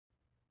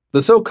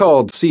The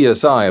so-called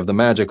CSI of the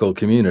magical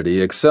community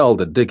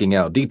excelled at digging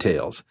out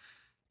details,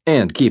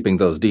 and keeping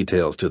those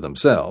details to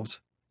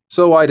themselves,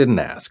 so I didn't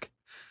ask.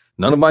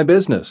 None of my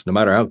business, no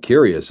matter how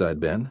curious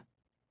I'd been.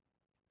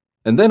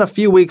 And then a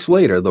few weeks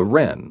later, the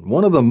Wren,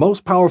 one of the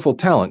most powerful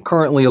talent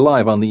currently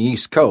alive on the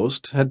East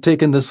Coast, had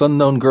taken this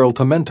unknown girl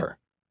to mentor.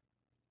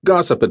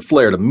 Gossip had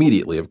flared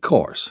immediately, of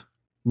course.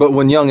 But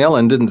when young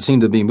Ellen didn't seem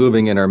to be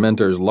moving in her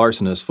mentor's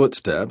larcenous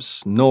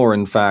footsteps, nor,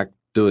 in fact,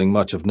 doing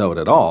much of note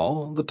at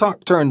all, the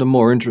talk turned to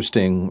more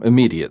interesting,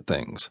 immediate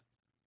things.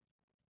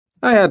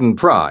 I hadn't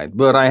pried,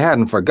 but I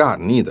hadn't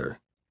forgotten either.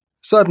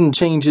 Sudden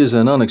changes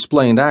and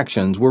unexplained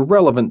actions were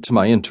relevant to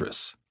my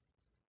interests.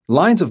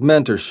 Lines of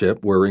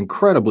mentorship were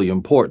incredibly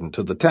important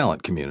to the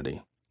talent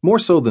community, more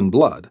so than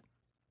blood.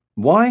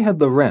 Why had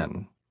the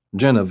Wren,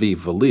 Genevieve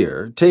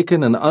Valier,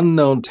 taken an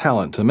unknown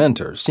talent to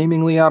mentor,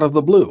 seemingly out of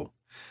the blue?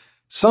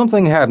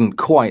 Something hadn't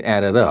quite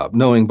added up,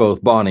 knowing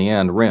both Bonnie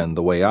and Wren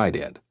the way I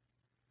did.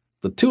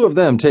 The two of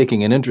them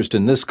taking an interest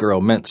in this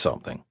girl meant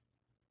something.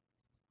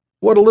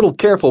 What a little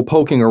careful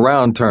poking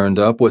around turned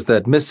up was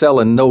that Miss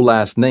Ellen No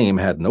Last Name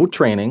had no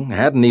training,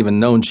 hadn't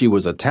even known she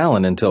was a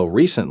talent until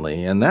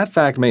recently, and that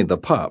fact made the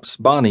pups,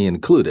 Bonnie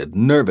included,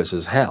 nervous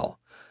as hell.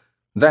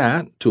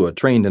 That, to a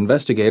trained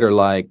investigator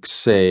like,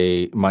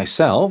 say,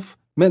 myself,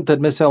 meant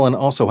that Miss Ellen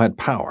also had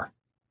power.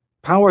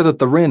 Power that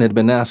the Wren had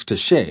been asked to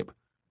shape.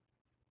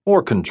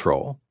 Or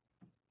control.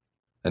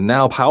 And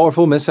now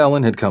powerful Miss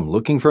Ellen had come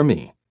looking for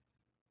me.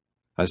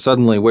 I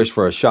suddenly wished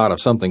for a shot of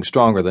something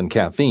stronger than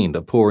caffeine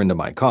to pour into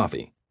my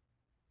coffee.